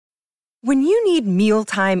When you need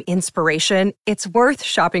mealtime inspiration, it's worth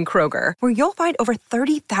shopping Kroger, where you'll find over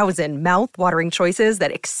 30,000 mouth-watering choices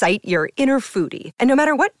that excite your inner foodie. And no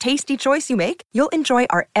matter what tasty choice you make, you'll enjoy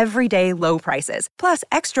our everyday low prices, plus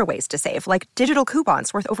extra ways to save, like digital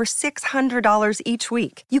coupons worth over $600 each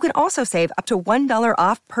week. You can also save up to $1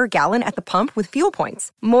 off per gallon at the pump with fuel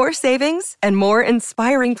points. More savings and more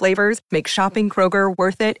inspiring flavors make shopping Kroger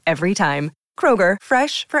worth it every time. Kroger,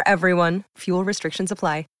 fresh for everyone. Fuel restrictions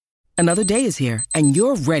apply. Another day is here, and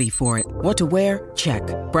you're ready for it. What to wear? Check.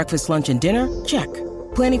 Breakfast, lunch, and dinner? Check.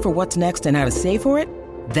 Planning for what's next and how to save for it?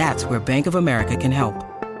 That's where Bank of America can help.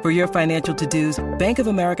 For your financial to-dos, Bank of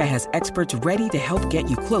America has experts ready to help get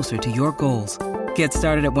you closer to your goals. Get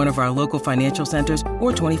started at one of our local financial centers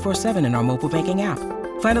or 24/7 in our mobile banking app.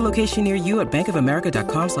 Find a location near you at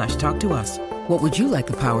bankofamerica.com/talktous. What would you like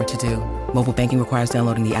the power to do? Mobile banking requires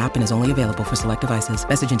downloading the app and is only available for select devices.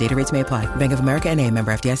 Message and data rates may apply. Bank of America N.A.,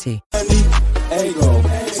 member FDIC. Slendy,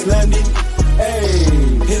 Slendy,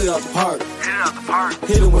 ayy. Hit it out the park.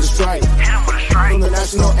 Hit it with a strike. From the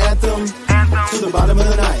national anthem to the bottom of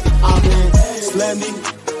the night. I'm in Slendy,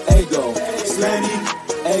 Ago. Slendy,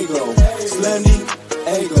 Ago. Slendy,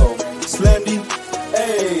 Ago. Slendy,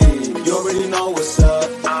 ayy. You already know what's up.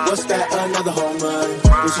 What's that? Another home run.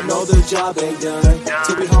 But you know the job ain't done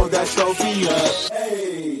till we hold that trophy up.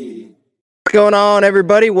 Hey. What's going on,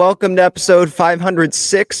 everybody? Welcome to episode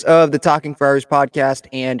 506 of the Talking Friars podcast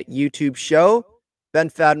and YouTube show. Ben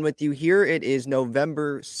Fadden with you here. It is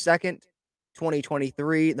November 2nd,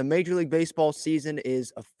 2023. The Major League Baseball season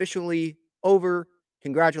is officially over.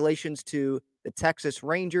 Congratulations to the Texas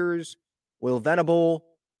Rangers, Will Venable,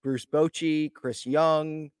 Bruce Bochy, Chris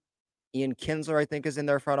Young, Ian Kinsler, I think, is in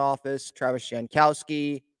their front office, Travis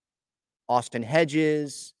Jankowski, Austin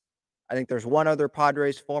Hedges. I think there's one other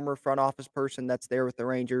Padres former front office person that's there with the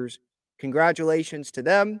Rangers. Congratulations to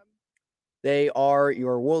them. They are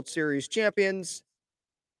your World Series champions.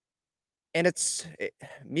 And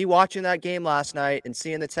me watching that game last night and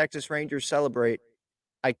seeing the Texas Rangers celebrate,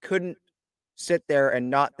 I couldn't sit there and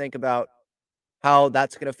not think about how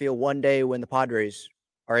that's going to feel one day when the Padres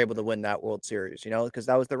are able to win that World Series, because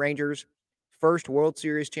that was the Rangers' first World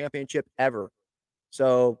Series championship ever.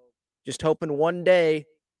 So just hoping one day,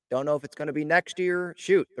 don't know if it's going to be next year.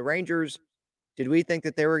 Shoot, the Rangers, did we think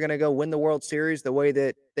that they were going to go win the World Series the way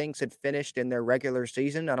that things had finished in their regular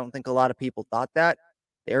season? I don't think a lot of people thought that.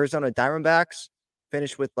 The Arizona Diamondbacks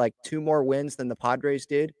finished with like 2 more wins than the Padres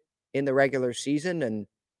did in the regular season, and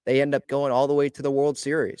they end up going all the way to the World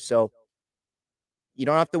Series. So you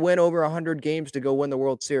don't have to win over 100 games to go win the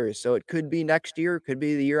World Series. So it could be next year. It could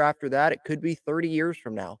be the year after that. It could be 30 years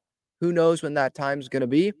from now. Who knows when that time's going to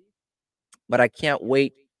be? But I can't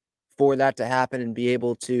wait for that to happen and be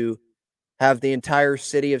able to have the entire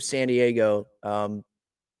city of San Diego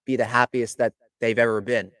be the happiest that they've ever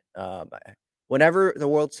been. Whenever the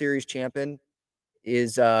World Series champion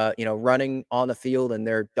is, running on the field and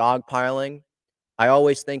they're dogpiling, I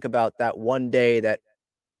always think about that one day that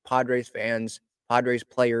Padres fans, Padres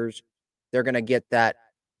players, they're going to get that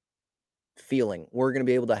feeling. We're going to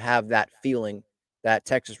be able to have that feeling that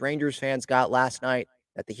Texas Rangers fans got last night,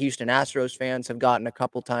 that the Houston Astros fans have gotten a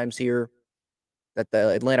couple times here, that the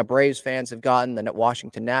Atlanta Braves fans have gotten, the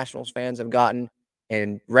Washington Nationals fans have gotten,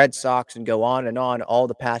 and Red Sox, and go on and on, all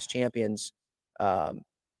the past champions. I'd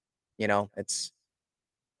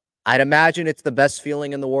imagine it's the best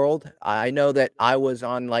feeling in the world. I know that I was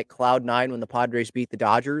on like cloud 9 when the Padres beat the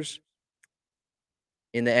Dodgers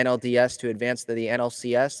in the NLDS to advance to the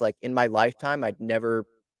NLCS. Like in my lifetime, I'd never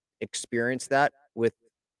experienced that with,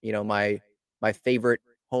 my favorite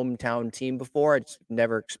hometown team before. I just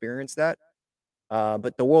never experienced that.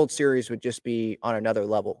 But the World Series would just be on another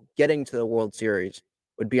level. Getting to the World Series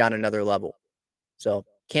would be on another level. So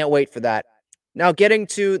can't wait for that. Now, getting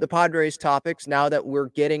to the Padres topics, now that we're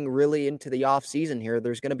getting really into the off season here,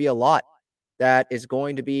 there's going to be a lot that is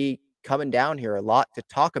going to be coming down here, a lot to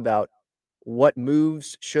talk about. What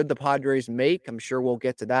moves should the Padres make? I'm sure we'll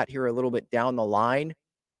get to that here a little bit down the line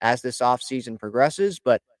as this offseason progresses.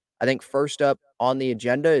 But I think first up on the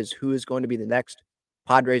agenda is who is going to be the next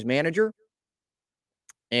Padres manager.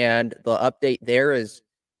 And the update there is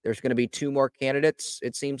there's going to be 2 more candidates,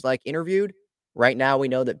 it seems like, interviewed. Right now, we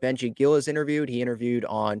know that Benji Gill is interviewed. He interviewed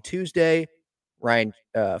on Tuesday. Ryan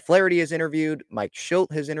Flaherty is interviewed. Mike Schilt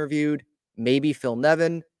has interviewed. Maybe Phil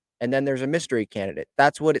Nevin. And then there's a mystery candidate.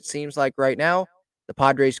 That's what it seems like right now. The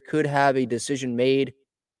Padres could have a decision made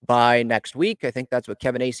by next week. I think that's what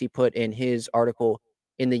Kevin Acee put in his article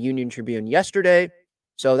in the Union Tribune yesterday.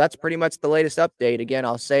 So that's pretty much the latest update. Again,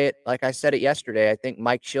 I'll say it like I said it yesterday. I think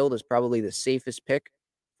Mike Schilt is probably the safest pick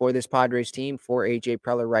for this Padres team for A.J.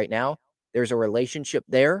 Preller right now. There's a relationship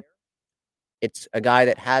there. It's a guy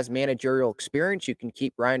that has managerial experience. You can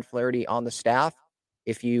keep Ryan Flaherty on the staff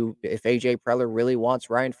if AJ Preller really wants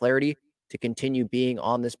Ryan Flaherty to continue being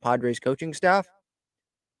on this Padres coaching staff.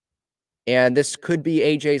 And this could be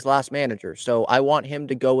AJ's last manager. So I want him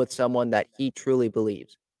to go with someone that he truly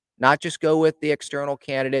believes, not just go with the external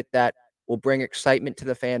candidate that will bring excitement to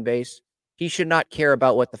the fan base. He should not care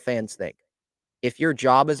about what the fans think. If your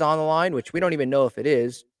job is on the line, which we don't even know if it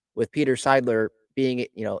is, with Peter Seidler being,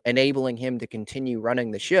 enabling him to continue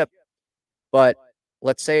running the ship, but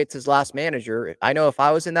let's say it's his last manager. I know if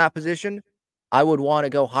I was in that position, I would want to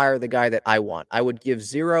go hire the guy that I want. I would give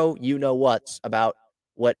zero you-know-whats about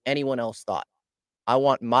what anyone else thought. I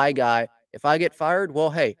want my guy. If I get fired,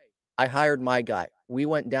 well, hey, I hired my guy. We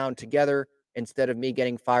went down together instead of me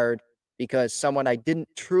getting fired because someone I didn't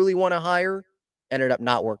truly want to hire ended up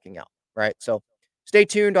not working out, right? So stay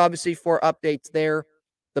tuned, obviously, for updates there.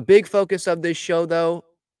 The big focus of this show, though,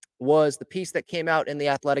 was the piece that came out in The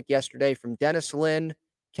Athletic yesterday from Dennis Lin,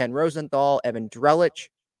 Ken Rosenthal, Evan Drellich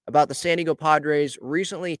about the San Diego Padres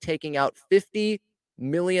recently taking out $50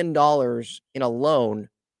 million in a loan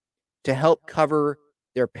to help cover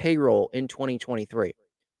their payroll in 2023.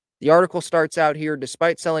 The article starts out here,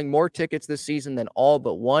 despite selling more tickets this season than all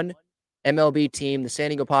but one MLB team, the San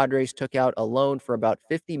Diego Padres took out a loan for about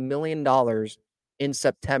 $50 million in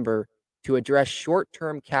September to address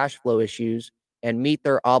short-term cash flow issues and meet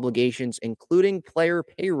their obligations, including player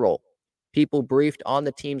payroll. People briefed on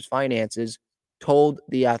the team's finances told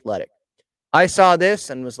The Athletic. I saw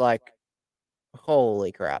this and was like,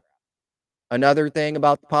 holy crap. Another thing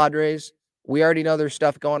about the Padres, we already know there's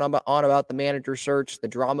stuff going on about the manager search, the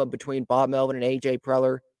drama between Bob Melvin and AJ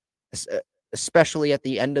Preller, especially at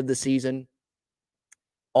the end of the season.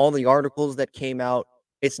 All the articles that came out.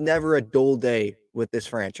 It's never a dull day with this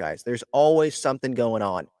franchise. There's always something going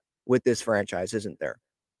on with this franchise, isn't there?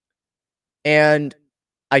 And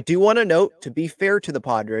I do want to note, to be fair to the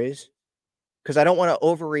Padres, because I don't want to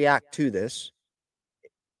overreact to this,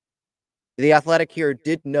 The Athletic here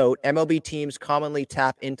did note MLB teams commonly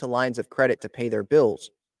tap into lines of credit to pay their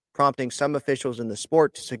bills, prompting some officials in the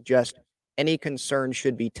sport to suggest any concern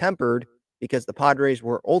should be tempered because the Padres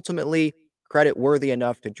were ultimately credit-worthy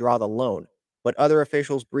enough to draw the loan. But other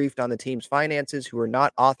officials briefed on the team's finances who were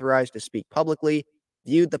not authorized to speak publicly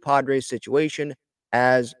viewed the Padres' situation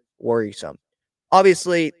as worrisome.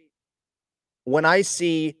 Obviously, when I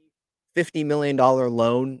see $50 million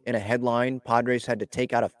loan in a headline, Padres had to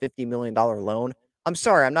take out a $50 million loan, I'm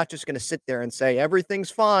sorry, I'm not just going to sit there and say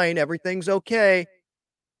everything's fine, everything's okay,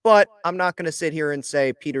 but I'm not going to sit here and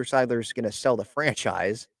say Peter Seidler's going to sell the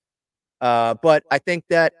franchise. But I think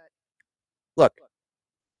that, look,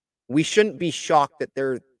 we shouldn't be shocked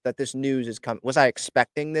that this news is coming. Was I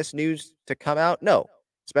expecting this news to come out? No,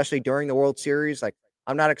 especially during the World Series. Like,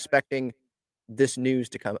 I'm not expecting this news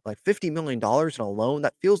to come. Like $50 million in a loan,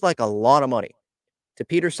 that feels like a lot of money. To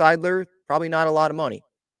Peter Seidler, probably not a lot of money.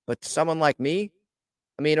 But to someone like me,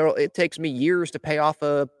 I mean, it takes me years to pay off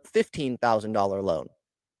a $15,000 loan.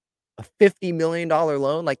 A $50 million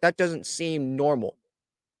loan, like that doesn't seem normal.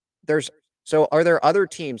 So are there other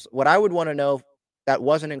teams? What I would want to know that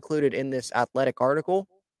wasn't included in this Athletic article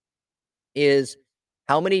is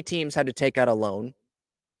how many teams had to take out a loan?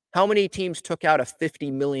 How many teams took out a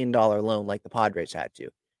 $50 million loan like the Padres had to?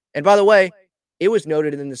 And by the way, it was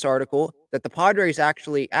noted in this article that the Padres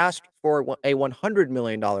actually asked for a $100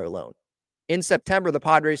 million loan. In September, the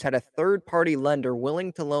Padres had a third-party lender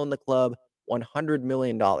willing to loan the club $100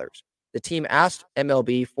 million. The team asked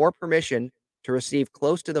MLB for permission to receive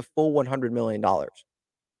close to the full $100 million.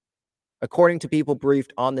 According to people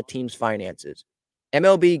briefed on the team's finances,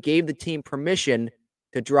 MLB gave the team permission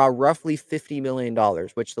to draw roughly $50 million,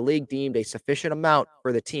 which the league deemed a sufficient amount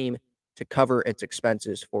for the team to cover its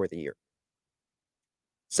expenses for the year.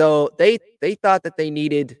 So they thought that they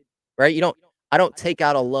needed, right? I don't take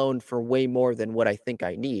out a loan for way more than what I think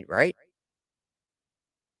I need, right?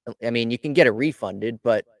 I mean, you can get it refunded,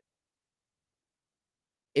 but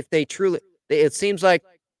if they truly, it seems like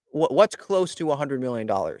what's close to $100 million?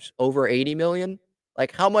 Over $80 million?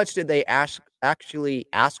 Like, how much did they actually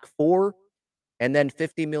ask for? And then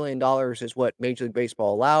 $50 million is what Major League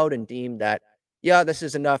Baseball allowed and deemed that, yeah, this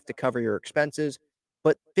is enough to cover your expenses.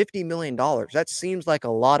 But $50 million, that seems like a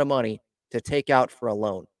lot of money to take out for a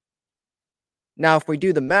loan. Now, if we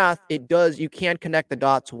do the math, you can connect the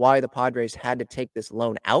dots why the Padres had to take this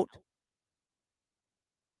loan out.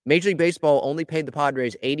 Major League Baseball only paid the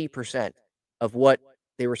Padres 80% of what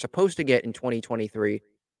they were supposed to get in 2023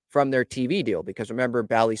 from their TV deal. Because remember,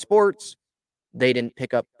 Bally Sports, they didn't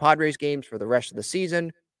pick up Padres games for the rest of the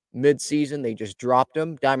season. mid-season. They just dropped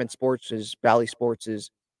him. Diamond Sports is Bally Sports'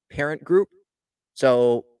 parent group.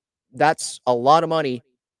 So that's a lot of money.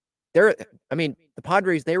 The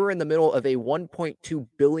Padres, they were in the middle of a $1.2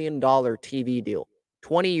 billion TV deal,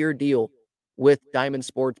 20-year deal with Diamond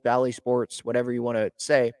Sports, Bally Sports, whatever you want to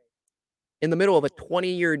say, in the middle of a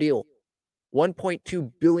 20-year deal,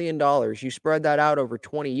 $1.2 billion. You spread that out over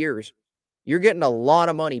 20 years, you're getting a lot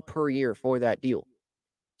of money per year for that deal.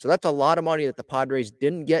 So that's a lot of money that the Padres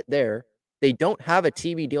didn't get there. They don't have a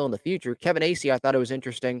TV deal in the future. Kevin Acee, I thought it was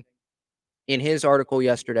interesting in his article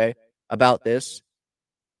yesterday about this.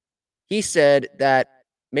 He said that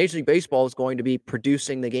Major League Baseball is going to be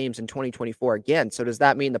producing the games in 2024 again. So does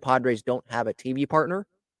that mean the Padres don't have a TV partner?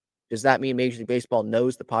 Does that mean Major League Baseball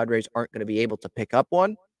knows the Padres aren't going to be able to pick up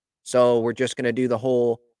one? So we're just going to do the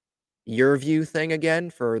whole year view thing again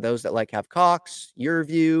for those that have Cox, year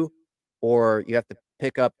view, or you have to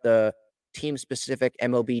pick up the team specific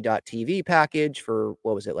MLB.TV package for,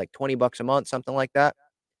 what was it, like $20 a month, something like that.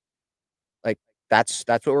 Like that's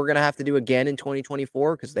what we're going to have to do again in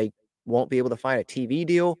 2024 because they won't be able to find a TV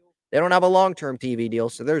deal. They don't have a long-term TV deal.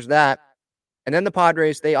 So there's that. And then the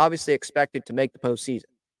Padres, they obviously expected to make the postseason.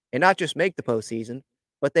 And not just make the postseason,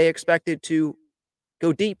 but they expected to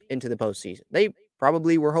go deep into the postseason. They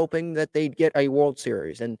probably were hoping that they'd get a World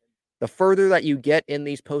Series. And the further that you get in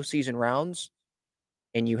these postseason rounds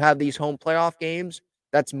and you have these home playoff games,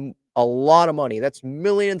 that's a lot of money. That's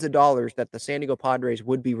millions of dollars that the San Diego Padres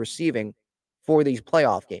would be receiving for these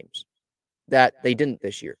playoff games that they didn't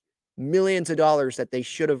this year. Millions of dollars that they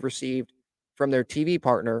should have received from their TV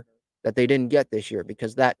partner that they didn't get this year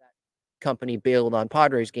because that company bailed on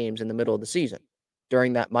Padres games in the middle of the season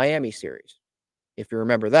during that Miami series, if you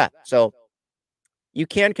remember that. So you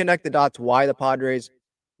can connect the dots why the Padres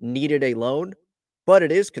needed a loan, but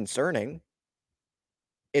it is concerning.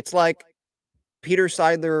 It's like Peter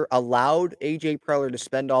Seidler allowed AJ Preller to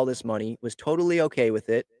spend all this money, was totally okay with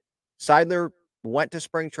it. Seidler went to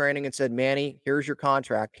spring training and said, Manny, here's your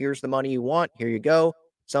contract. Here's the money you want. Here you go.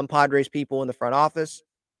 Some Padres people in the front office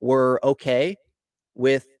were okay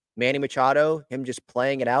with Manny Machado, him just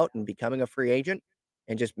playing it out and becoming a free agent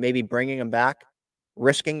and just maybe bringing him back,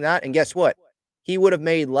 risking that. And guess what? He would have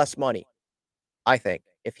made less money, I think.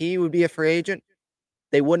 If he would be a free agent,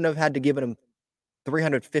 they wouldn't have had to give him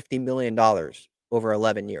 $350 million over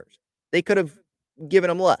 11 years. They could have given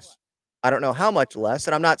him less. I don't know how much less.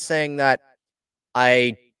 And I'm not saying that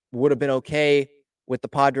I would have been okay with the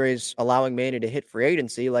Padres allowing Manny to hit free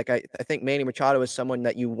agency. I think Manny Machado is someone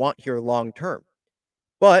that you want here long term.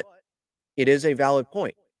 But it is a valid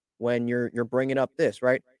point when you're bringing up this,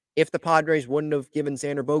 right? If the Padres wouldn't have given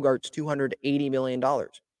Xander Bogaerts $280 million,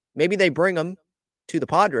 maybe they bring him to the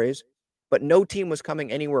Padres, but no team was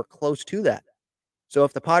coming anywhere close to that. So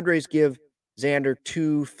if the Padres give Xander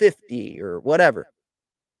 $250 or whatever,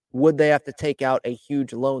 would they have to take out a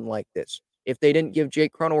huge loan like this? If they didn't give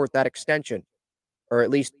Jake Cronenworth that extension, or at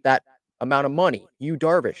least that amount of money, Yu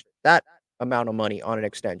Darvish, that amount of money on an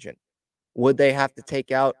extension, would they have to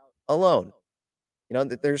take out a loan?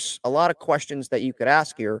 There's a lot of questions that you could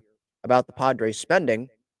ask here about the Padres spending.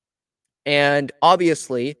 And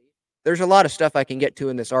obviously, there's a lot of stuff I can get to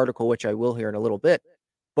in this article, which I will here in a little bit.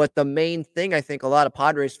 But the main thing I think a lot of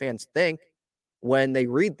Padres fans think when they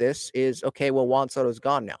read this is, okay, well, Juan Soto's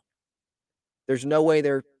gone now. There's no way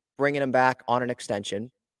they're bringing him back on an extension.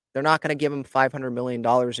 They're not going to give him $500 million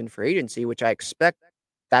in free agency, which I expect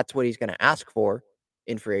that's what he's going to ask for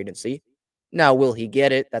in free agency. Now, will he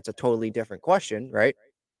get it? That's a totally different question, right?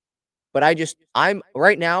 But I'm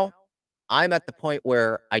at the point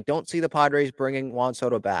where I don't see the Padres bringing Juan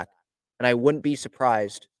Soto back, and I wouldn't be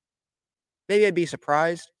surprised. Maybe I'd be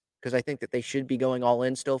surprised because I think that they should be going all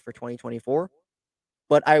in still for 2024.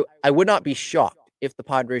 But I would not be shocked if the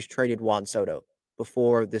Padres traded Juan Soto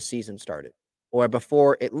before the season started, or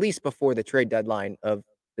at least before the trade deadline of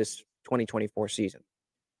this 2024 season.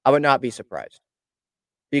 I would not be surprised.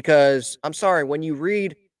 Because I'm sorry, when you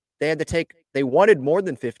read they wanted more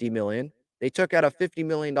than $50 million. They took out a $50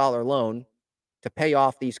 million loan to pay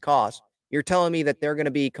off these costs. You're telling me that they're going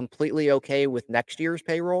to be completely okay with next year's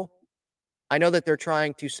payroll? I know that they're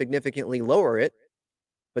trying to significantly lower it,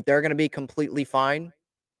 but they're going to be completely fine.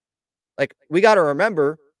 We got to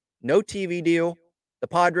remember, no TV deal. The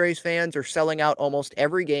Padres fans are selling out almost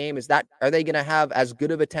every game. Are they going to have as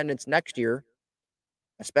good of attendance next year?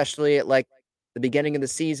 Especially at the beginning of the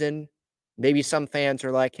season, maybe some fans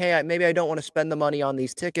are like, hey, maybe I don't want to spend the money on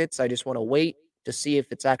these tickets. I just want to wait to see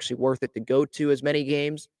if it's actually worth it to go to as many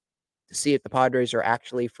games, to see if the Padres are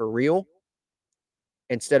actually for real,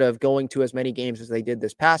 instead of going to as many games as they did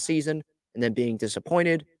this past season and then being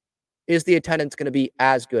disappointed. is the attendance going to be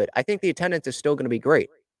as good? I think the attendance is still going to be great.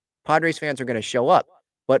 Padres fans are going to show up,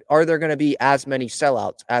 but are there going to be as many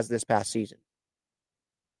sellouts as this past season?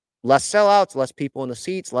 Less sellouts, less people in the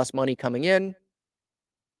seats, less money coming in,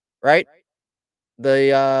 right?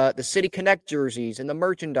 The City Connect jerseys and the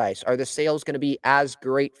merchandise, are the sales going to be as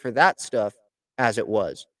great for that stuff as it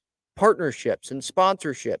was? Partnerships and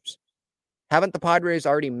sponsorships. Haven't the Padres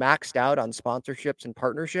already maxed out on sponsorships and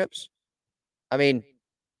partnerships? I mean,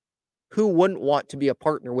 who wouldn't want to be a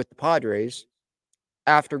partner with the Padres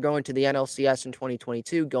after going to the NLCS in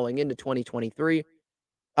 2022, going into 2023?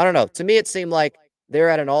 I don't know. To me, it seemed like they're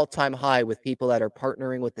at an all-time high with people that are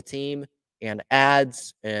partnering with the team and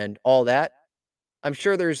ads and all that. I'm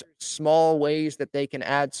sure there's small ways that they can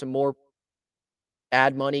add some more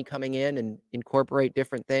ad money coming in and incorporate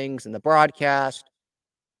different things in the broadcast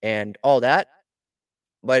and all that.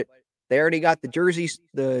 But they already got the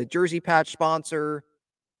jersey patch sponsor.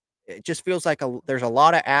 It just feels like there's a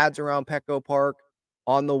lot of ads around Petco Park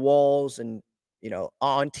on the walls and,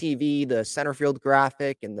 on TV, the center field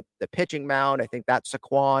graphic and the pitching mound. I think that's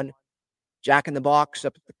Saquon. Jack in the Box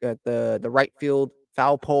up at the right field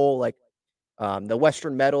foul pole, like the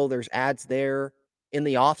Western Metal, there's ads there. In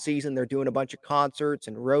the off season, they're doing a bunch of concerts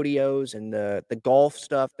and rodeos and the golf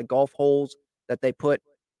stuff, the golf holes that they put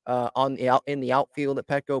in the outfield at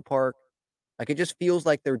Petco Park. Like, it just feels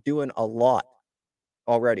like they're doing a lot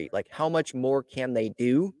already. Like, how much more can they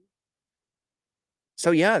do?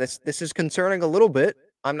 So yeah, this is concerning a little bit.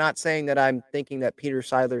 I'm not saying that I'm thinking that Peter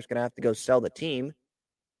Seidler's going to have to go sell the team.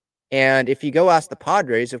 And if you go ask the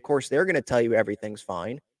Padres, of course, they're going to tell you everything's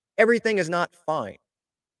fine. Everything is not fine.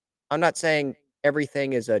 I'm not saying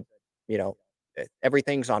everything is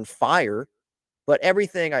everything's on fire, but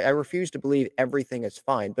everything, I refuse to believe everything is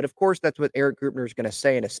fine. But of course, that's what Eric Grubner is going to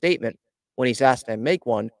say in a statement when he's asked to make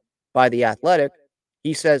one by The Athletic.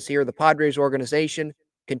 He says here, the Padres organization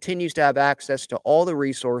continues to have access to all the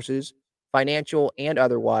resources, financial and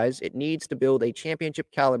otherwise, it needs to build a championship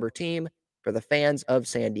caliber team for the fans of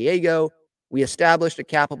San Diego. We established a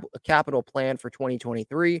capital plan for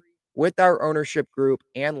 2023 with our ownership group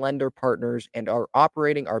and lender partners and are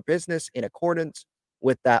operating our business in accordance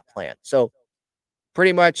with that plan. So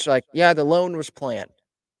pretty much like, yeah, the loan was planned.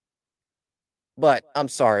 But I'm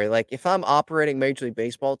sorry, like if I'm operating Major League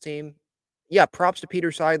Baseball team, yeah, props to Peter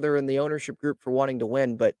Seidler and the ownership group for wanting to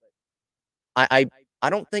win, but I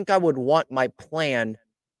don't think I would want my plan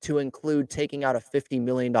to include taking out a $50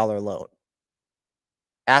 million loan.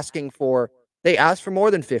 They asked for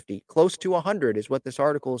more than 50, close to 100 is what this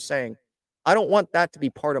article is saying. I don't want that to be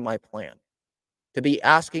part of my plan. To be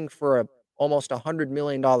asking for almost $100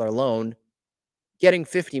 million loan, getting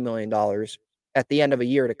 $50 million at the end of a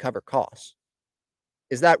year to cover costs.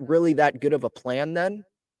 Is that really that good of a plan then?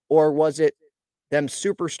 Or was it them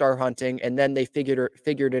superstar hunting and then they figured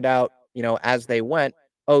it out, as they went?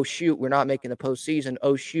 Oh, shoot, we're not making the postseason.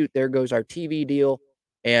 Oh, shoot, there goes our TV deal.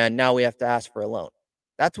 And now we have to ask for a loan.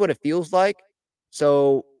 That's what it feels like.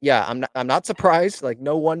 So, yeah, I'm not surprised. Like,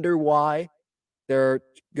 no wonder why they're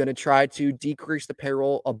going to try to decrease the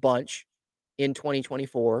payroll a bunch in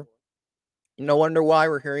 2024. No wonder why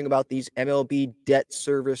we're hearing about these MLB debt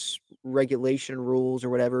service regulation rules or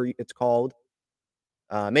whatever it's called.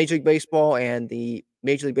 Major League Baseball and the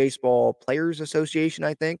Major League Baseball Players Association,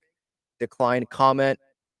 I think, declined comment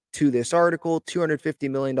to this article. $250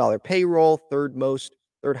 million payroll, third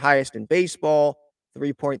highest in baseball,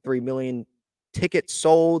 3.3 million tickets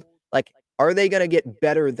sold. Like, are they going to get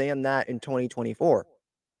better than that in 2024?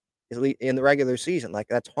 In the regular season? Like,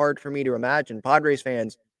 that's hard for me to imagine. Padres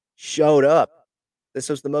fans showed up. This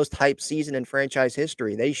was the most hyped season in franchise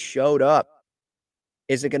history. They showed up.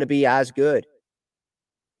 Is it going to be as good?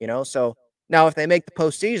 So now if they make the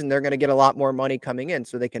postseason, they're going to get a lot more money coming in.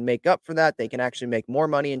 So they can make up for that. They can actually make more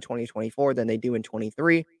money in 2024 than they do in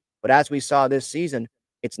 23. But as we saw this season,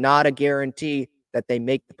 it's not a guarantee that they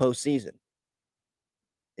make the postseason.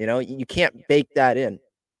 You can't bake that in.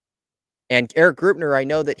 And Eric Grubner, I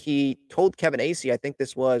know that he told Kevin Acee, I think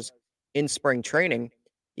this was in spring training,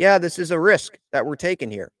 yeah, this is a risk that we're taking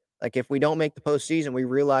here. Like, if we don't make the postseason, we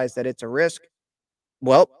realize that it's a risk.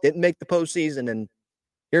 Well, didn't make the postseason, and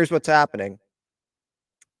here's what's happening.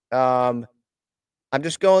 I'm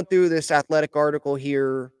just going through this Athletic article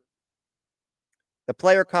here. The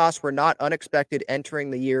player costs were not unexpected entering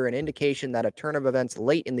the year, an indication that a turn of events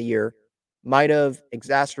late in the year might have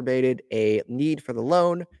exacerbated a need for the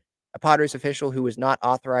loan. A Padres official who was not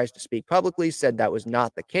authorized to speak publicly said that was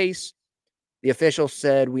not the case. The official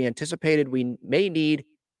said, we anticipated we may need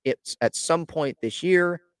it at some point this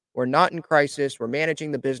year. We're not in crisis. We're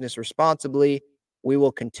managing the business responsibly. We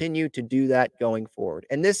will continue to do that going forward.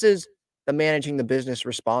 And this is the managing the business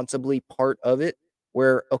responsibly part of it,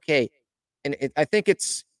 where, okay, and I think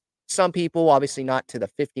it's some people, obviously not to the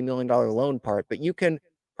 $50 million loan part, but you can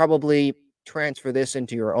probably transfer this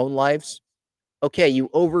into your own lives. Okay, you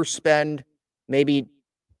overspend, maybe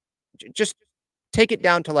just take it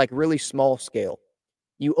down to like really small scale.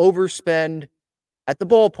 You overspend at the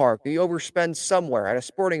ballpark, or you overspend somewhere at a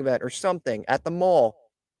sporting event or something, at the mall,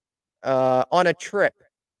 on a trip,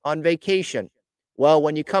 on vacation. Well,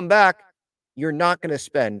 when you come back, you're not going to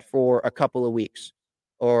spend for a couple of weeks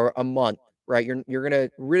or a month, right? You're going to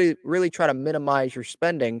really try to minimize your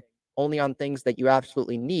spending only on things that you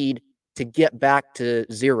absolutely need to get back to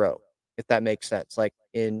zero, if that makes sense, like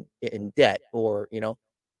in debt, or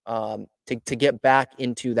to get back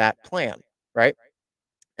into that plan, right?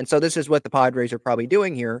 And so this is what the Padres are probably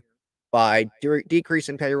doing here by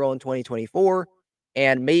decreasing payroll in 2024.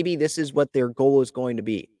 And maybe this is what their goal is going to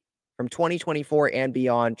be from 2024 and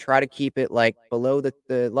beyond. Try to keep it like below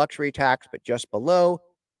the luxury tax, but just below,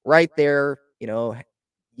 right there.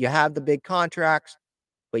 You have the big contracts,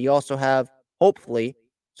 but you also have, hopefully,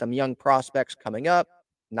 some young prospects coming up,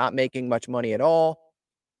 not making much money at all.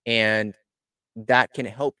 And that can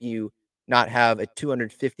help you not have a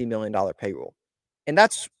 $250 million payroll. And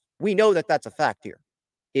we know that that's a fact here,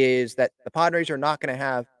 is that the Padres are not going to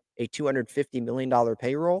have a $250 million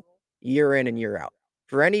payroll year in and year out.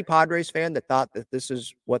 For any Padres fan that thought that this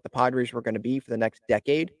is what the Padres were going to be for the next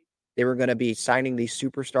decade, they were going to be signing these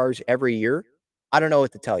superstars every year, I don't know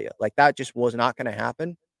what to tell you. Like, that just was not going to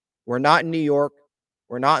happen. We're not in New York.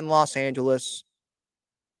 We're not in Los Angeles.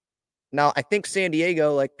 Now, I think San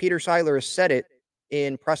Diego, like Peter Seidler has said it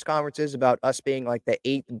in press conferences about us being like the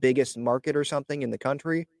 8th biggest market or something in the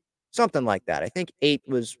country, something like that. I think 8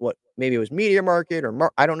 was what, maybe it was media market, or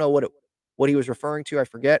I don't know what he was referring to. I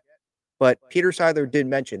forget. But Peter Seidler did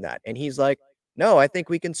mention that. And he's like, no, I think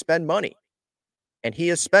we can spend money. And he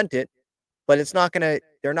has spent it, but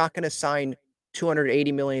they're not going to sign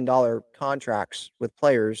 $280 million contracts with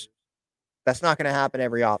players. That's not going to happen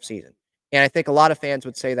every offseason. And I think a lot of fans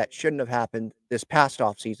would say that shouldn't have happened this past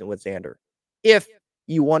offseason with Xander. If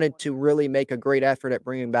you wanted to really make a great effort at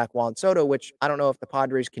bringing back Juan Soto, which I don't know if the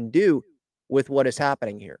Padres can do with what is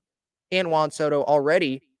happening here. And Juan Soto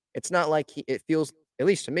already, it's not like it feels, at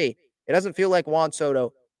least to me, it doesn't feel like Juan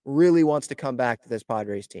Soto really wants to come back to this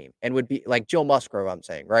Padres team and would be like Joe Musgrove, I'm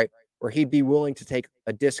saying, right? Where he'd be willing to take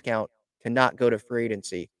a discount to not go to free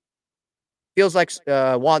agency. Feels like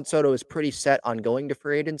Juan Soto is pretty set on going to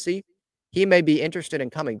free agency. He may be interested in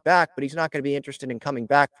coming back, but he's not going to be interested in coming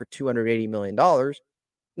back for $280 million.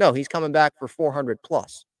 No, he's coming back for 400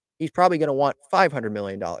 plus. He's probably going to want $500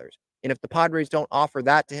 million. And if the Padres don't offer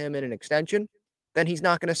that to him in an extension, then he's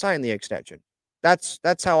not going to sign the extension. That's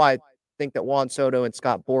how I think that Juan Soto and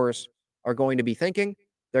Scott Boras are going to be thinking.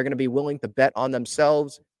 They're going to be willing to bet on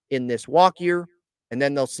themselves in this walk year, and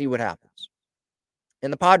then they'll see what happens.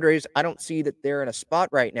 And the Padres, I don't see that they're in a spot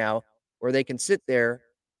right now where they can sit there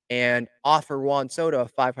and offer Juan Soto a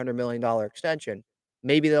 $500 million extension.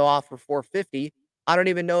 Maybe they'll offer $450. I don't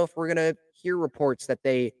even know if we're going to hear reports that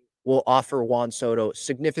they will offer Juan Soto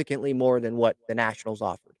significantly more than what the Nationals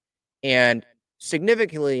offered. And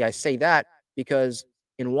significantly, I say that because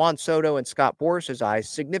in Juan Soto and Scott Boras' eyes,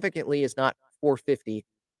 significantly is not $450.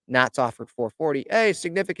 Nats offered $440. Hey,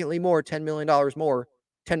 significantly more, $10 million more.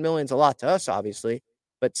 $10 million is a lot to us, obviously,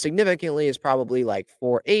 but significantly is probably like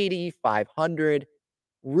 $480, $500.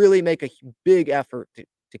 Really make a big effort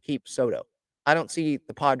to keep Soto. I don't see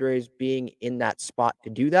the Padres being in that spot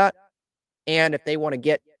to do that. And if they want to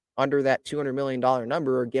get under that $200 million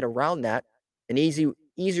number or get around that, an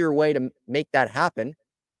easier way to make that happen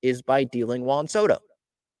is by dealing Juan Soto.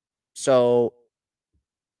 So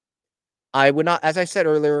I would not, as I said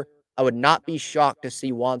earlier, I would not be shocked to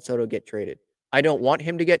see Juan Soto get traded. I don't want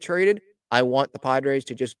him to get traded. I want the Padres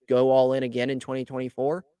to just go all in again in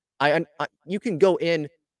 2024. You can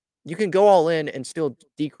go all in and still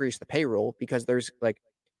decrease the payroll because there's like,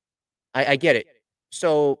 I get it.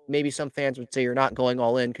 So maybe some fans would say you're not going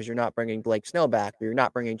all in because you're not bringing Blake Snell back or you're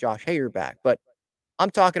not bringing Josh Hader back. But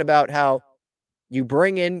I'm talking about how you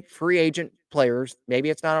bring in free agent players. Maybe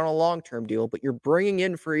it's not on a long-term deal, but you're bringing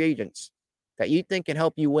in free agents that you think can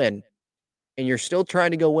help you win, and you're still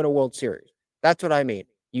trying to go win a World Series. That's what I mean.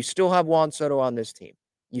 You still have Juan Soto on this team.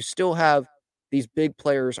 You still have these big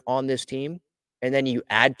players on this team, and then you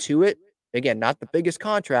add to it, again, not the biggest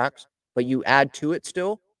contracts, but you add to it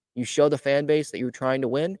still. You show the fan base that you're trying to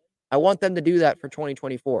win. I want them to do that for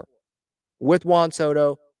 2024 with Juan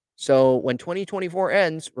Soto. So when 2024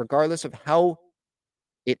 ends, regardless of how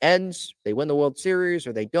it ends, they win the World Series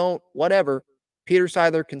or they don't, whatever, Peter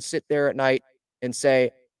Seidler can sit there at night and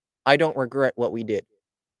say, I don't regret what we did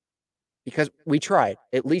because we tried.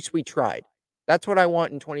 At least we tried. That's what I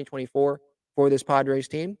want in 2024 for this Padres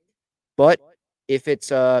team. But if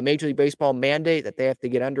it's a Major League Baseball mandate that they have to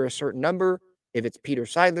get under a certain number, if it's Peter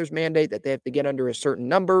Seidler's mandate that they have to get under a certain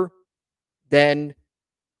number, then,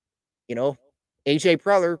 AJ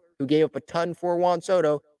Preller, who gave up a ton for Juan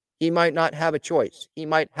Soto, he might not have a choice. He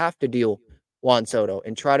might have to deal Juan Soto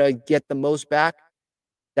and try to get the most back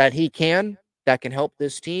that he can that can help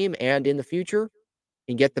this team and in the future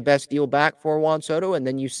and get the best deal back for Juan Soto. And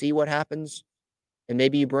then you see what happens. And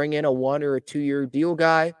maybe you bring in a 1 or a 2-year deal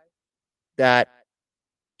guy that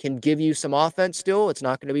can give you some offense still. It's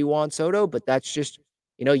not going to be Juan Soto, but that's just,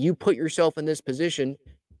 you put yourself in this position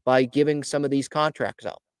by giving some of these contracts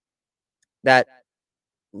out. That,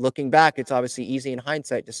 looking back, it's obviously easy in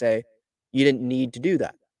hindsight to say you didn't need to do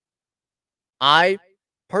that. I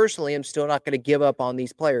personally am still not going to give up on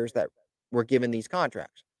these players that were given these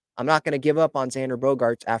contracts. I'm not going to give up on Xander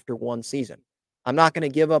Bogaerts after one season. I'm not going to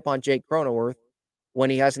give up on Jake Cronenworth when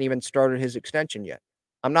he hasn't even started his extension yet.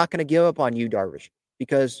 I'm not going to give up on Yu Darvish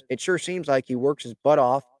because it sure seems like he works his butt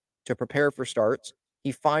off to prepare for starts.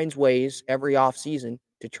 He finds ways every offseason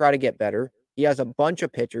to try to get better. He has a bunch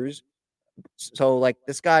of pitchers. So,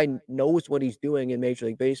 this guy knows what he's doing in Major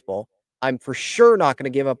League Baseball. I'm for sure not going to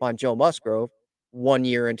give up on Joe Musgrove 1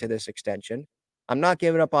 year into this extension. I'm not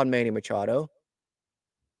giving up on Manny Machado.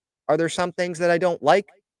 Are there some things that I don't like?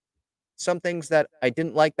 Some things that I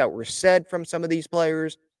didn't like that were said from some of these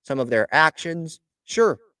players, some of their actions?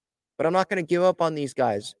 Sure. But I'm not going to give up on these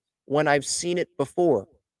guys when I've seen it before.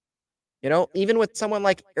 Even with someone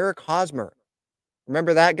like Eric Hosmer.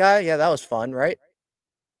 Remember that guy? Yeah, that was fun, right?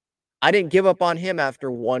 I didn't give up on him after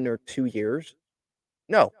 1 or 2 years.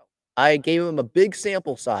 No, I gave him a big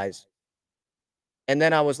sample size. And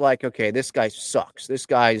then I was like, okay, this guy sucks. This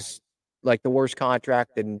guy's like the worst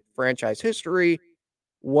contract in franchise history.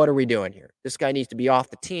 What are we doing here? This guy needs to be off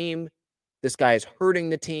the team. This guy is hurting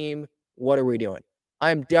the team. What are we doing? I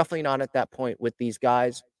am definitely not at that point with these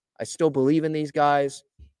guys. I still believe in these guys,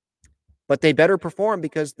 but they better perform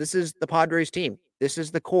because this is the Padres team. This is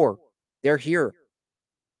the core. They're here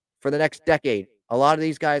for the next decade. A lot of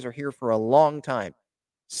these guys are here for a long time.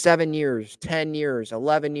 7 years, 10 years,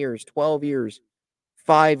 11 years, 12 years,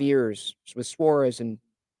 5 years with Suarez and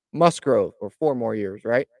Musgrove, or 4 more years,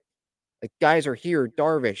 right? Guys are here.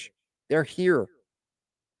 Darvish, they're here.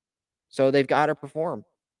 So they've got to perform.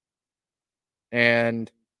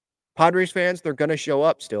 And Padres fans, they're going to show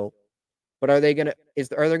up still. But are there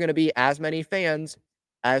going to be as many fans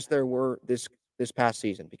as there were this past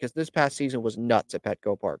season? Because this past season was nuts at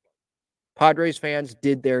Petco Park. Padres fans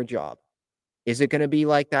did their job. Is it going to be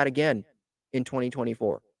like that again in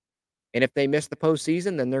 2024? And if they miss the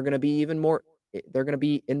postseason, then they're going to be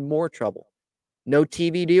in more trouble. No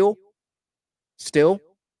TV deal? Still?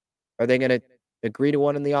 Are they going to agree to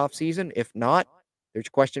one in the offseason? If not, there's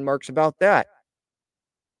question marks about that.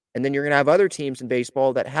 And then you're going to have other teams in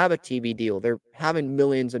baseball that have a TV deal. They're having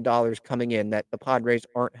millions of dollars coming in that the Padres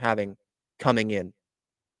aren't having coming in.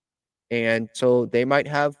 And so they might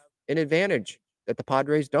have an advantage that the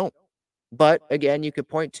Padres don't. But again, you could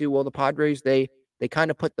point to, well, the Padres, they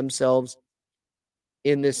kind of put themselves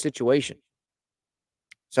in this situation.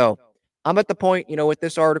 So I'm at the point, with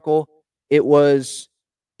this article,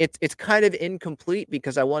 it's kind of incomplete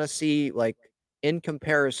because I want to see, in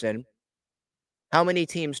comparison, how many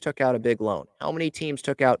teams took out a big loan? How many teams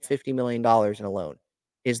took out $50 million in a loan?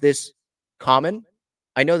 Is this common?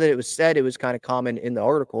 I know that it was said it was kind of common in the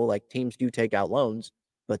article, teams do take out loans,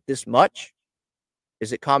 but this much?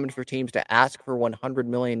 Is it common for teams to ask for $100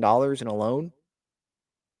 million in a loan?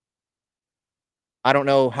 I don't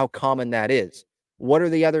know how common that is. What are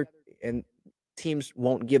the other, and teams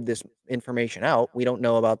won't give this information out. We don't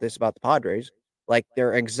know about this about the Padres.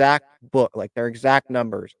 Their exact book, their exact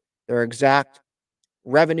numbers, their exact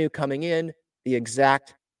revenue coming in, the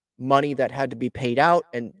exact money that had to be paid out.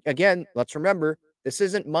 And again, let's remember, this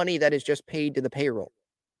isn't money that is just paid to the payroll.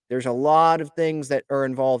 There's a lot of things that are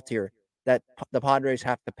involved here that the Padres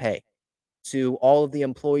have to pay to all of the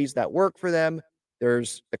employees that work for them.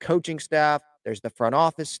 There's the coaching staff, there's the front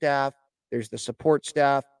office staff, there's the support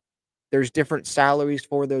staff, there's different salaries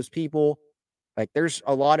for those people. There's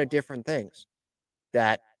a lot of different things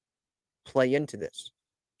that play into this.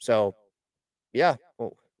 So, yeah,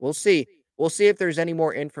 we'll see. We'll see if there's any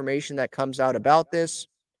more information that comes out about this.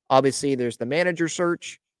 Obviously, there's the manager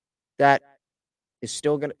search that is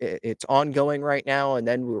still it's ongoing right now, and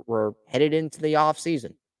then we're headed into the off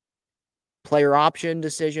season. Player option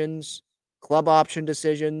decisions, club option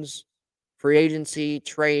decisions, free agency,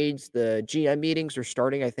 trades. The GM meetings are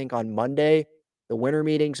starting, I think, on Monday. the winter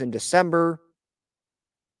meetings in December.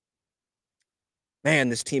 Man,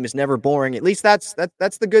 this team is never boring. At least that's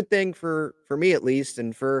the good thing for me, at least,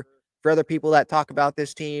 and for other people that talk about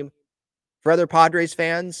this team. For other Padres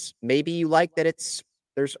fans, maybe you like that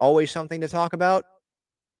there's always something to talk about.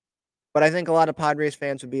 But I think a lot of Padres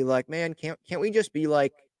fans would be like, man, can't we just be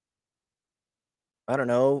like, I don't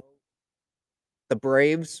know, the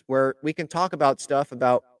Braves, where we can talk about stuff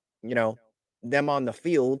about, you know, them on the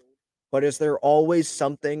field, but is there always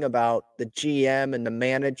something about the GM and the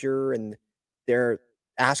manager, and they're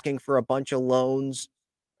asking for a bunch of loans,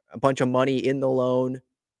 a bunch of money in the loan?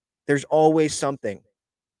 There's always something.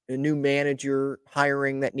 A new manager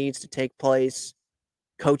hiring that needs to take place,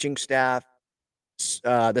 coaching staff,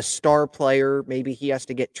 the star player, maybe he has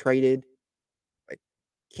to get traded. Like,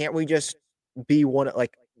 can't we just be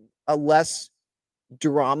like a less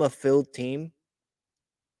drama-filled team?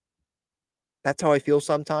 That's how I feel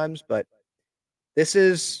sometimes, but this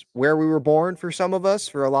is where we were born for some of us,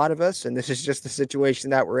 for a lot of us, and this is just the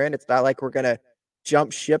situation that we're in. It's not like we're gonna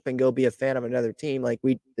jump ship and go be a fan of another team. Like,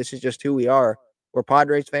 this is just who we are. We're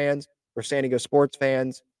Padres fans. We're San Diego sports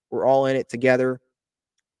fans. We're all in it together.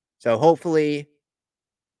 So hopefully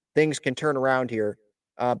things can turn around here.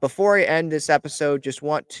 Before I end this episode, just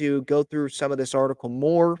want to go through some of this article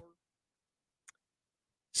more.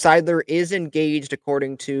 Seidler is engaged,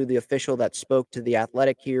 according to the official that spoke to The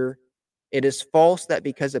Athletic here. It is false that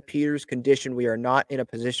because of Peter's condition, we are not in a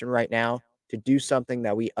position right now to do something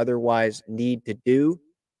that we otherwise need to do.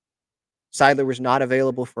 Seidler was not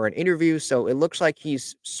available for an interview, so it looks like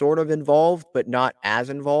he's sort of involved, but not as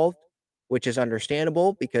involved, which is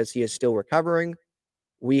understandable because he is still recovering.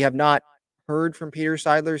 We have not heard from Peter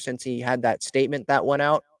Seidler since he had that statement that went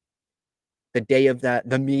out the day of the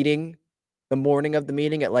meeting, the morning of the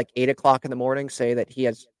meeting at like 8 o'clock in the morning, say that he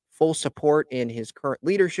has full support in his current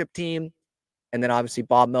leadership team. And then obviously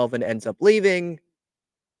Bob Melvin ends up leaving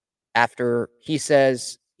after he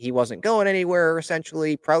says he wasn't going anywhere,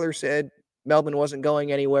 essentially. Preller said Melvin wasn't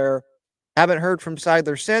going anywhere. Haven't heard from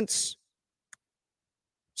Seidler since.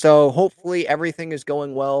 So hopefully everything is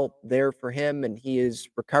going well there for him and he is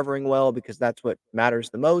recovering well, because that's what matters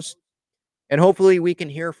the most. And hopefully we can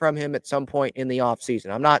hear from him at some point in the offseason.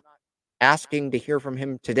 I'm not asking to hear from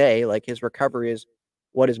him today. Like, his recovery is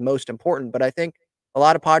what is most important. But I think a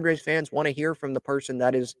lot of Padres fans want to hear from the person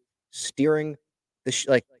that is steering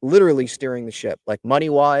like literally steering the ship, like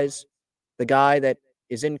money-wise, the guy that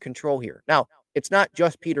is in control here. Now, it's not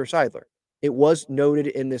just Peter Seidler. It was noted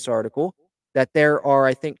in this article that there are,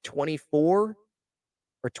 I think, 24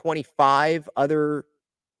 or 25 other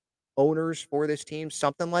owners for this team,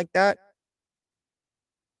 something like that.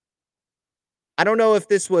 I don't know if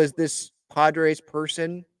this was this Padres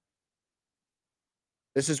person.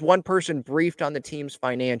 This is one person briefed on the team's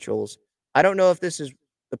financials. I don't know if this is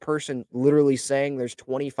the person literally saying there's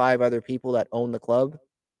 25 other people that own the club,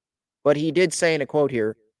 but he did say in a quote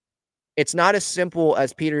here, it's not as simple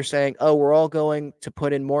as Peter saying, oh, we're all going to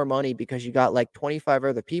put in more money because you got like 25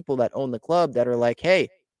 other people that own the club that are like, hey,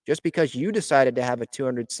 just because you decided to have a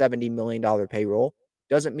 $270 million payroll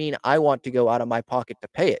doesn't mean I want to go out of my pocket to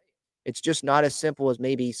pay it. It's just not as simple as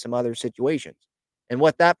maybe some other situations. And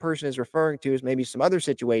what that person is referring to is maybe some other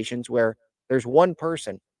situations where there's one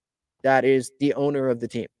person that is the owner of the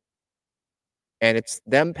team. And it's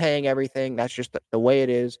them paying everything. That's just the way it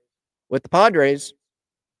is. With the Padres,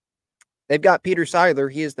 they've got Peter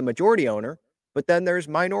Seidler. He is the majority owner. But then there's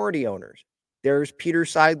minority owners. There's Peter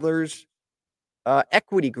Seidler's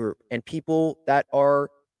equity group and people that are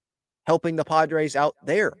helping the Padres out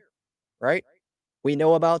there, right? We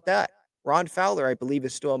know about that. Ron Fowler, I believe,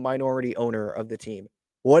 is still a minority owner of the team.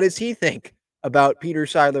 What does he think about Peter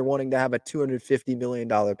Seidler wanting to have a $250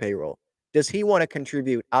 million payroll? Does he want to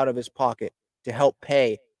contribute out of his pocket to help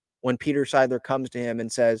pay when Peter Seidler comes to him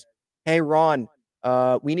and says, hey, Ron,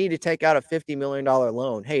 we need to take out a $50 million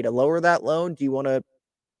loan. Hey, to lower that loan, do you want to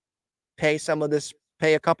pay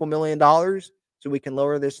a couple $1,000,000 so we can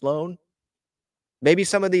lower this loan? Maybe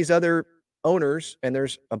some of these other owners, and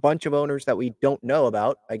there's a bunch of owners that we don't know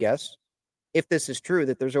about, I guess, if this is true,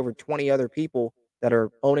 that there's over 20 other people that are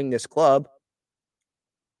owning this club,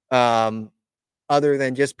 other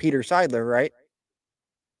than just Peter Seidler, right?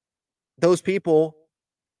 Those people,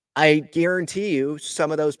 I guarantee you,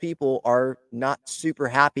 some of those people are not super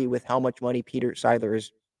happy with how much money Peter Seidler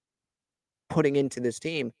is putting into this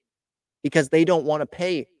team, because they don't want to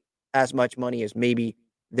pay as much money as maybe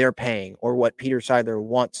they're paying, or what Peter Seidler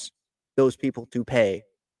wants those people to pay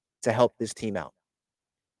to help this team out.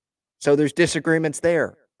 So there's disagreements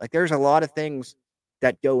there. Like, there's a lot of things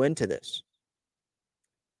that go into this.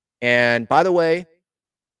 And by the way,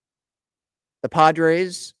 The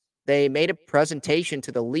Padres, they made a presentation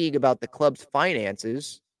to the league about the club's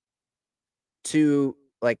finances to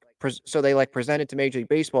so they presented to Major League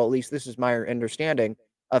Baseball, at least this is my understanding,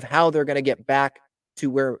 of how they're going to get back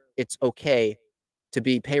to where it's okay to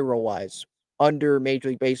be payroll-wise under Major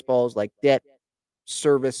League Baseball's debt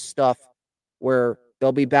service stuff, where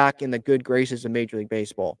they'll be back in the good graces of Major League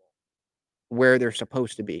Baseball, where they're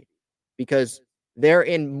supposed to be, because they're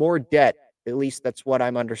in more debt. At least that's what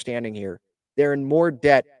I'm understanding here. They're in more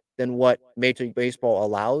debt than what Major League Baseball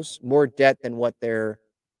allows, more debt than what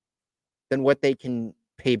they can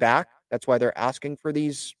pay back. That's why they're asking for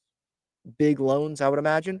these big loans, I would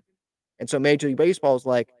imagine. And so Major League Baseball is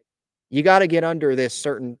like, you got to get under this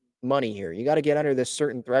certain money here. You got to get under this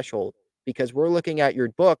certain threshold, because we're looking at your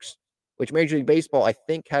books, which Major League Baseball, I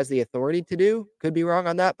think, has the authority to do. Could be wrong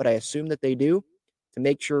on that, but I assume that they do, to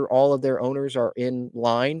make sure all of their owners are in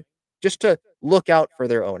line, just to look out for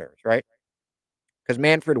their owners, right? Because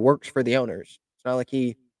Manfred works for the owners. It's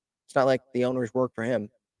not like the owners work for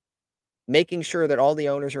him. Making sure that all the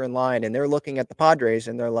owners are in line, and they're looking at the Padres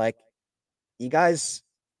and they're like, you guys,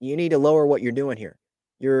 you need to lower what you're doing here.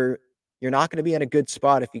 You're not going to be in a good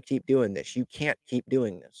spot if you keep doing this. You can't keep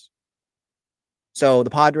doing this. So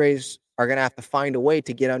the Padres are going to have to find a way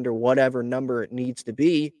to get under whatever number it needs to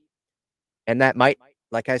be. And that might,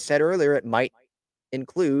 like I said earlier, it might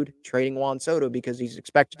include trading Juan Soto, because he's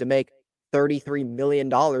expected to make $33 million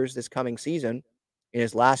this coming season in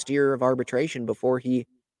his last year of arbitration before he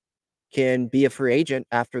can be a free agent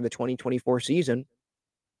after the 2024 season.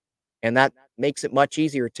 And that makes it much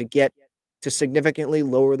easier to significantly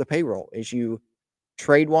lower the payroll. As you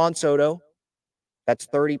trade Juan Soto, that's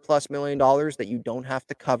 $30+ million that you don't have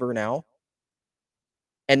to cover now.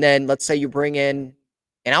 And then let's say you bring in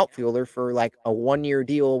an outfielder for a 1-year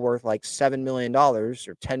deal worth $7 million or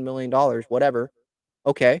 $10 million, whatever.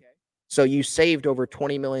 Okay. So you saved over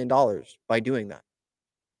 $20 million by doing that.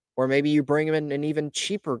 Or maybe you bring him in an even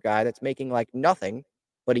cheaper guy that's making nothing,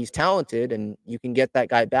 but he's talented, and you can get that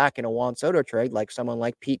guy back in a Juan Soto trade, like someone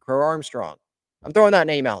like Pete Crow Armstrong. I'm throwing that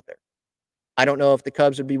name out there. I don't know if the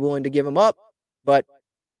Cubs would be willing to give him up, but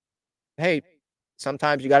hey,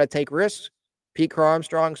 sometimes you got to take risks. Pete Crow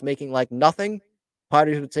Armstrong's making nothing.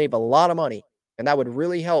 Padres would save a lot of money, and that would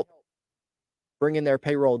really help bringing their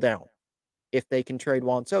payroll down if they can trade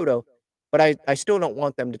Juan Soto. But I still don't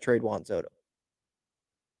want them to trade Juan Soto.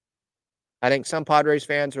 I think some Padres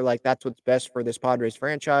fans are like, that's what's best for this Padres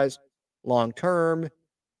franchise long term.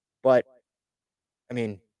 But I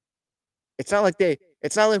mean, it's not like we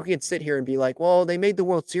can sit here and be like, well, they made the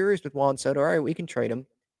World Series with Juan Soto. All right, we can trade him.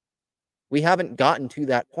 We haven't gotten to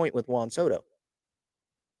that point with Juan Soto.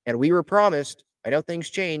 And we were promised, I know things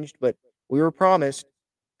changed, but we were promised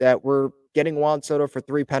that we're getting Juan Soto for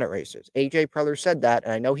 3 pennant races. AJ Preller said that,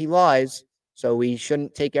 and I know he lies, so we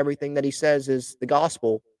shouldn't take everything that he says as the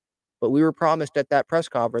gospel. But we were promised at that press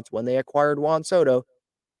conference when they acquired Juan Soto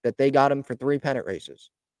that they got him for 3 pennant races.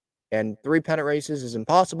 And 3 pennant races is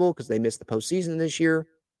impossible because they missed the postseason this year.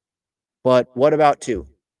 But what about 2?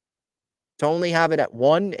 To only have it at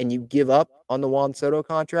 1 and you give up on the Juan Soto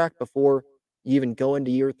contract before you even go into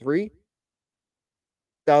year 3,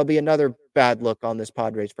 that'll be another bad look on this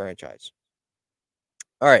Padres franchise.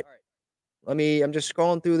 All right. I'm just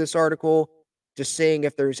scrolling through this article, just seeing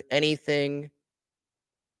if there's anything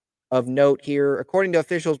of note here. According to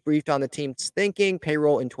officials briefed on the team's thinking,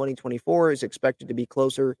 payroll in 2024 is expected to be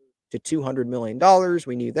closer to $200 million.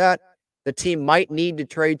 We knew that. The team might need to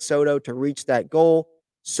trade Soto to reach that goal.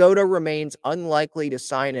 Soto remains unlikely to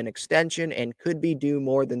sign an extension and could be due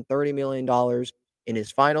more than $30 million in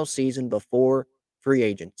his final season before free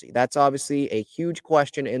agency. That's obviously a huge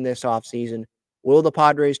question in this offseason. Will the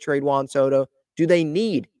Padres trade Juan Soto? Do they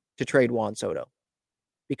need to trade Juan Soto?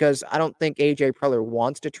 Because I don't think AJ Preller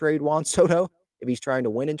wants to trade Juan Soto if he's trying to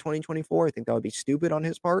win in 2024. I think that would be stupid on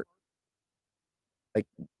his part.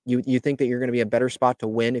 You think that you're going to be a better spot to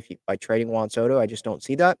win by trading Juan Soto. I just don't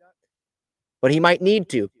see that. But he might need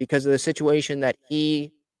to, because of the situation that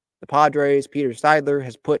the Padres, Peter Seidler,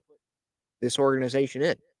 has put this organization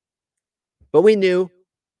in. But we knew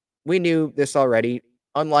this already.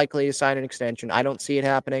 Unlikely to sign an extension. I don't see it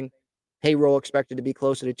happening. Payroll expected to be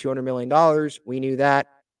closer to $200 million. We knew that.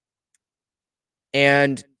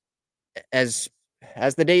 And as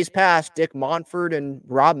the days passed, Dick Monfort and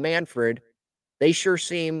Rob Manfred, they sure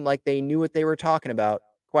seemed like they knew what they were talking about,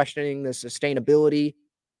 questioning the sustainability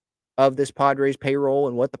of this Padres payroll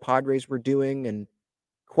and what the Padres were doing, and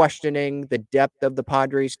questioning the depth of the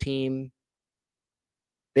Padres team.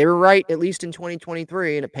 They were right, at least in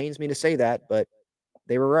 2023, and it pains me to say that, but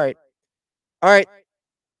they were right. All right,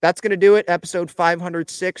 that's going to do it. Episode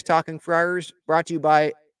 506, Talking Friars, brought to you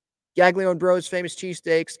by Gaglione Bros, Famous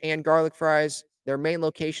Cheesesteaks, and Garlic Fries. Their main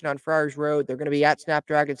location on Friars Road. They're going to be at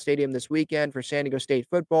Snapdragon Stadium this weekend for San Diego State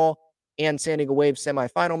football and San Diego Wave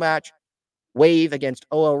semifinal match. Wave against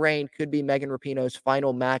OL Reign could be Megan Rapinoe's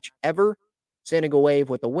final match ever. San Diego Wave,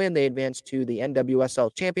 with a win, they advance to the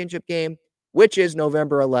NWSL Championship game, which is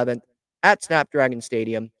November 11th at Snapdragon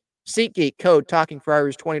Stadium. SeatGeek code Talking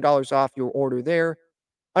Friars, $20 off your order there.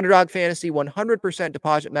 Underdog Fantasy 100%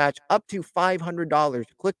 deposit match up to $500.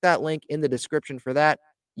 Click that link in the description for that.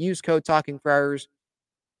 Use code Talking Friars.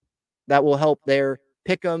 That will help there.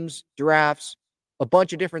 Pick'ems, drafts, a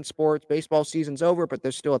bunch of different sports. Baseball season's over, but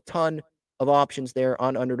there's still a ton of options there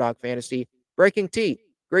on Underdog Fantasy. Breaking Tea,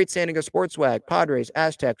 great San Diego sports swag, Padres,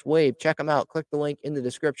 Aztecs, Wave. Check them out. Click the link in the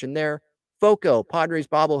description there. Foco, Padres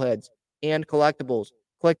bobbleheads and collectibles.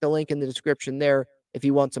 Click the link in the description there if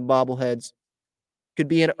you want some bobbleheads. Could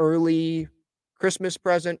be an early Christmas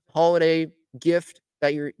present, holiday gift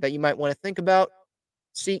that you might want to think about.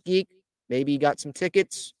 SeatGeek, maybe you got some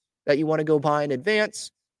tickets that you want to go buy in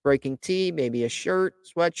advance. Breaking Tea, maybe a shirt,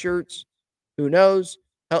 sweatshirts, who knows?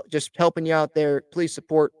 Just helping you out there. Please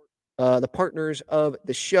support the partners of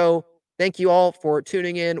the show. Thank you all for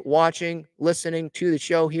tuning in, watching, listening to the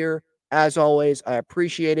show here. As always, I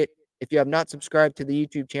appreciate it. If you have not subscribed to the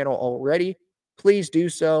YouTube channel already, please do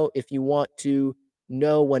so. If you want to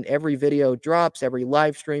know when every video drops, every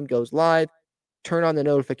live stream goes live, turn on the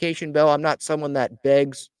notification bell. I'm not someone that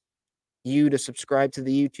begs you to subscribe to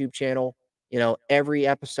the YouTube channel, every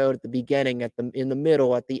episode at the beginning, in the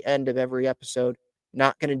middle, at the end of every episode.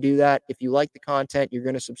 Not going to do that. If you like the content, you're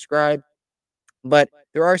going to subscribe. But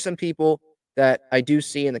there are some people that I do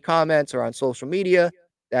see in the comments or on social media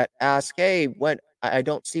that ask, hey, when I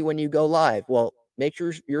don't see when you go live. Well, make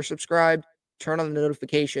sure you're subscribed, turn on the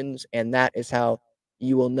notifications, and that is how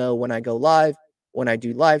you will know when I go live, when I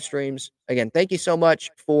do live streams. Again, thank you so much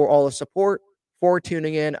for all the support, for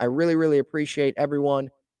tuning in. I really, really appreciate everyone.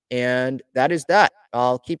 And that is that.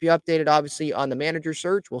 I'll keep you updated, obviously, on the manager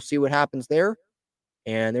search. We'll see what happens there.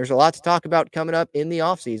 And there's a lot to talk about coming up in the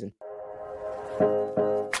offseason.